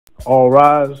All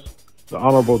rise. The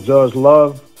Honorable Judge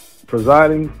Luv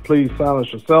presiding. Please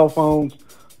silence your cell phones.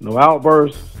 No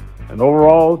outbursts. And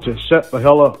overall, just shut the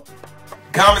hell up.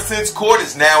 Common Sense Court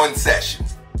is now in session.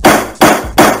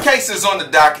 Cases on the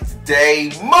docket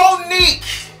today. Monique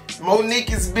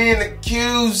is being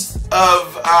accused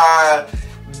of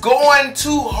going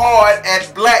too hard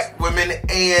at black women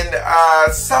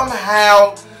and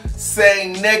somehow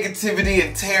saying negativity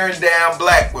and tearing down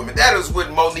black women. That is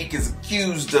what Monique is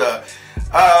accused of.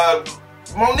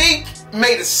 Monique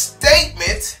made a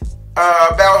statement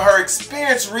about her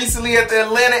experience recently at the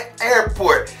Atlanta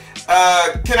airport.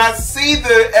 Can I see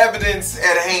the evidence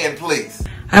at hand, please?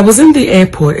 I was in the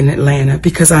airport in Atlanta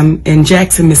because I'm in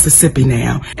Jackson, Mississippi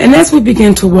now. And as we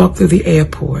began to walk through the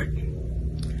airport,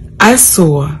 I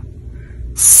saw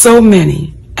so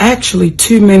many, actually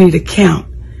too many to count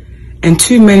and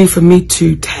too many for me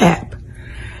to tap.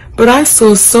 But I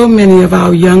saw so many of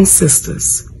our young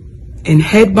sisters in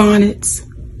head bonnets,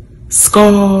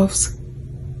 scarves,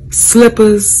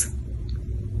 slippers,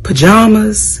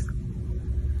 pajamas,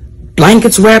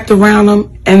 blankets wrapped around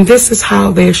them, and this is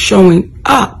how they're showing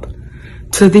up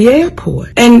to the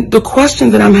airport. And the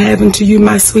question that I'm having to you,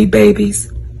 my sweet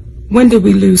babies, when did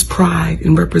we lose pride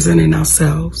in representing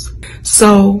ourselves?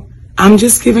 So I'm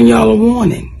just giving y'all a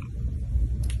warning.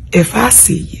 If I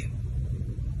see you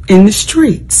in the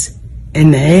streets,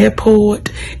 in the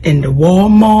airport, in the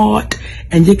Walmart,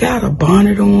 and you got a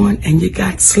bonnet on, and you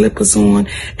got slippers on,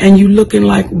 and you looking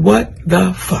like, what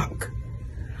the fuck?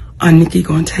 Nikki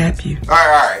gonna tap you. All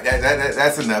right.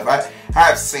 That's enough.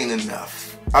 I've seen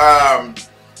enough. As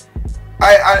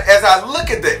I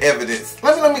look at the evidence,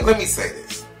 let me say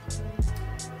this,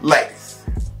 ladies.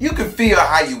 You can feel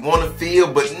how you want to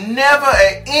feel, but never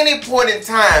at any point in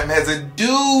time has a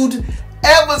dude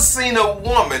ever seen a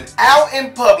woman out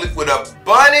in public with a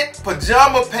bonnet,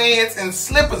 pajama pants, and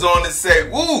slippers on and say,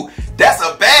 "Woo, that's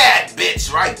a bad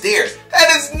bitch right there." That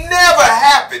has never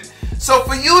happened. So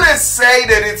for you to say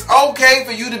that it's okay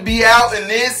for you to be out in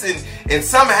this and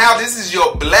somehow this is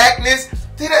your blackness,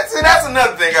 that's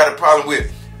another thing I got a problem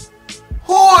with.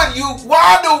 Who are you?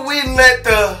 Why do we let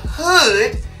the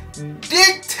hood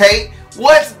dictate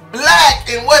what's black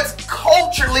and what's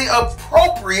culturally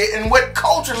appropriate and what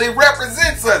culturally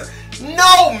represents us?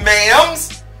 No,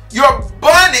 ma'ams. Your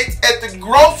bonnet at the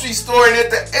grocery store and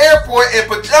at the airport and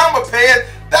pajama pants,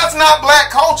 that's not black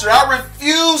culture. I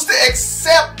refuse to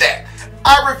accept that.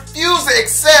 I refuse to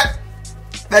accept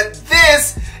that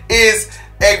this is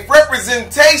a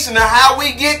representation of how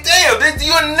we get down.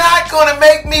 You're not going to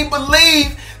make me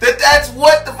believe that that's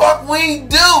what the fuck we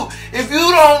do. If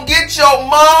you don't get your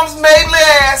mom's maidly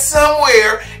ass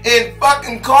somewhere and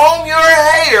fucking comb your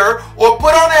hair or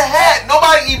put on a hat,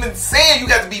 nobody even saying you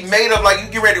got to be made up like you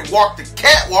get ready to walk the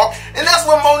catwalk. And that's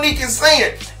what Monique is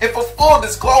saying. And for full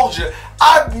disclosure,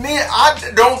 I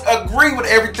don't agree with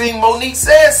everything Monique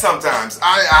says sometimes.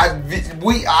 I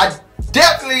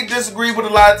definitely disagree with a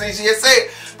lot of things she has said.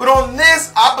 But on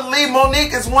this, I believe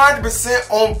Monique is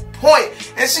 100% on point.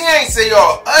 And she ain't say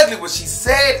y'all ugly. What she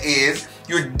said is,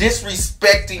 you're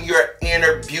disrespecting your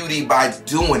inner beauty by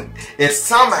doing it. And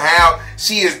somehow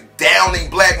she is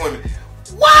downing black women.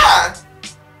 Why?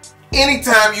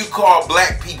 Anytime you call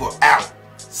black people out,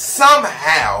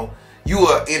 somehow you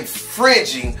are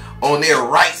infringing on their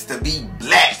rights to be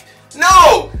black.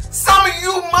 No, some of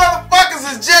you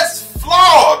motherfuckers is just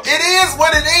flawed. It is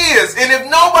what it is. And if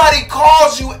nobody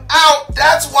calls you out,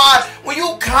 that's why when we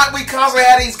constantly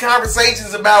have these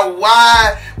conversations about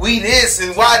why we this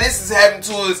and why this is happening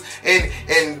to us,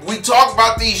 and we talk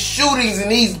about these shootings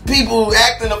and these people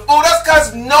acting a fool, that's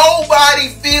because nobody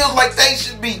feels like they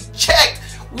should be checked.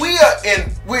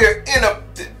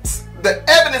 The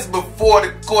evidence before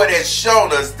the court has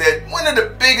shown us that one of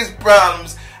the biggest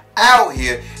problems out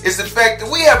here is the fact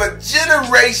that we have a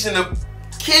generation of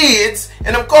kids,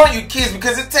 and I'm calling you kids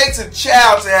because it takes a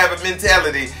child to have a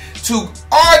mentality to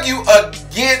argue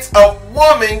against a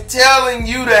woman telling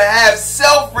you to have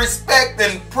self-respect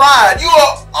and pride. You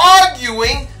are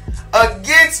arguing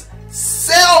against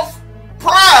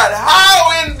self-pride.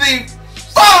 How in the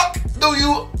fuck do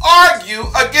you argue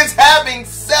against having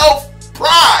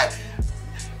self-pride?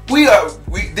 We are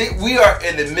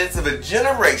in the midst of a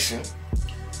generation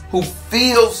who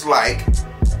feels like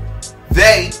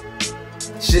they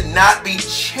should not be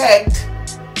checked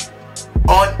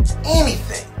on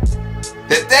anything.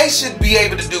 That they should be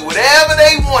able to do whatever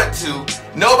they want to.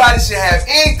 Nobody should have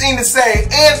anything to say,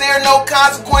 and there are no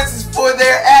consequences for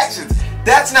their actions.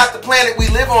 That's not the planet we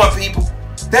live on, people.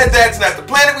 That's not the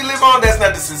planet we live on. That's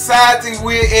not the society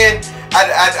we're in.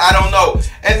 I don't know.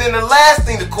 And then the last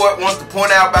thing the court wants to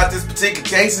point out about this particular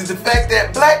case is the fact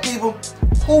that black people,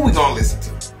 who we gonna listen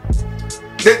to?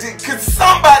 Could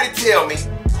somebody tell me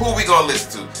who we gonna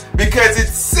listen to? Because it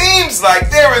seems like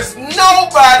there is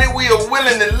nobody we are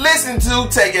willing to listen to,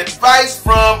 take advice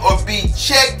from, or be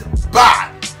checked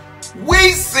by.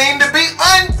 We seem to be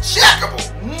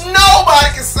uncheckable.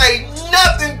 Nobody can say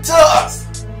nothing to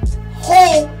us.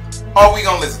 Who are we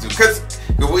gonna listen to? Because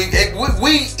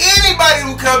anybody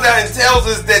who comes out and tells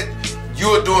us that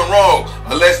you're doing wrong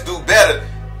or let's do better,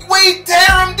 we tear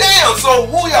them down. So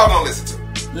who y'all gonna listen to?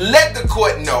 Let the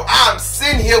court know. I'm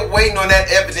sitting here waiting on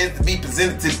that evidence to be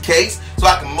presented to the case so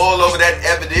I can mull over that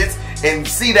evidence and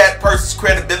see that person's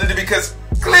credibility, because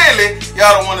clearly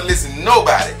y'all don't want to listen to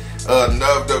nobody.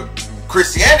 The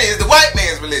Christianity is the white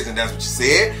man's religion. That's what you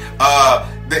said.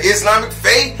 The Islamic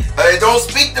faith don't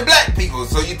speak to black people.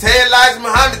 So you tear Elijah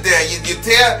Muhammad down. You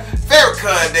tear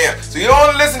Farrakhan down. So you don't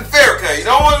want to listen to Farrakhan. You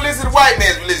don't want to listen to the white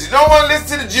man's religion. You don't want to listen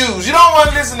to the Jews. You don't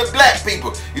want to listen to black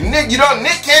people. Nick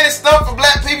Cannon stumped for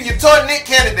black people. You tore Nick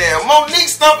Cannon down.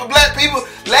 Monique stumped for black people.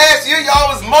 Last year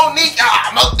y'all was Monique.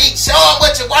 Monique, show them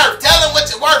what you're worth. Tell them what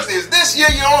your worth is. This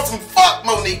year you're on some fuck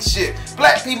Monique shit.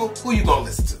 Black people, who you gonna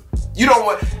listen to? You don't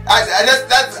want.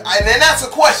 And that's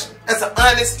a question. That's an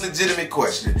honest, legitimate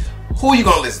question. Who you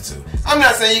gonna listen to? I'm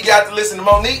not saying you got to listen to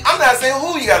Monique. I'm not saying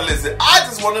who you got to listen to. I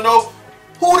just want to know,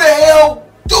 who the hell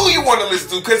do you want to listen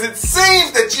to? Because it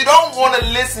seems that you don't want to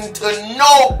listen to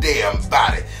no damn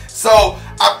body. So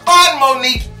I find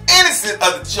Monique innocent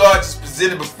of the charges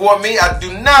presented before me. I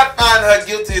do not find her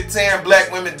guilty of tearing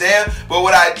black women down. But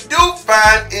what I do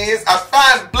find is I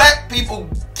find black people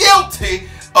guilty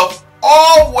of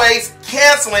always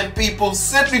canceling people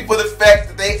simply for the fact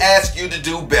that they ask you to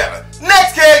do better.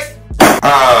 Next case.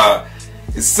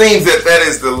 It seems that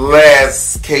is the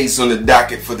last case on the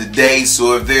docket for the day.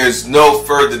 So if there's no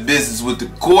further business with the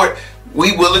court,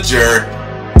 we will adjourn.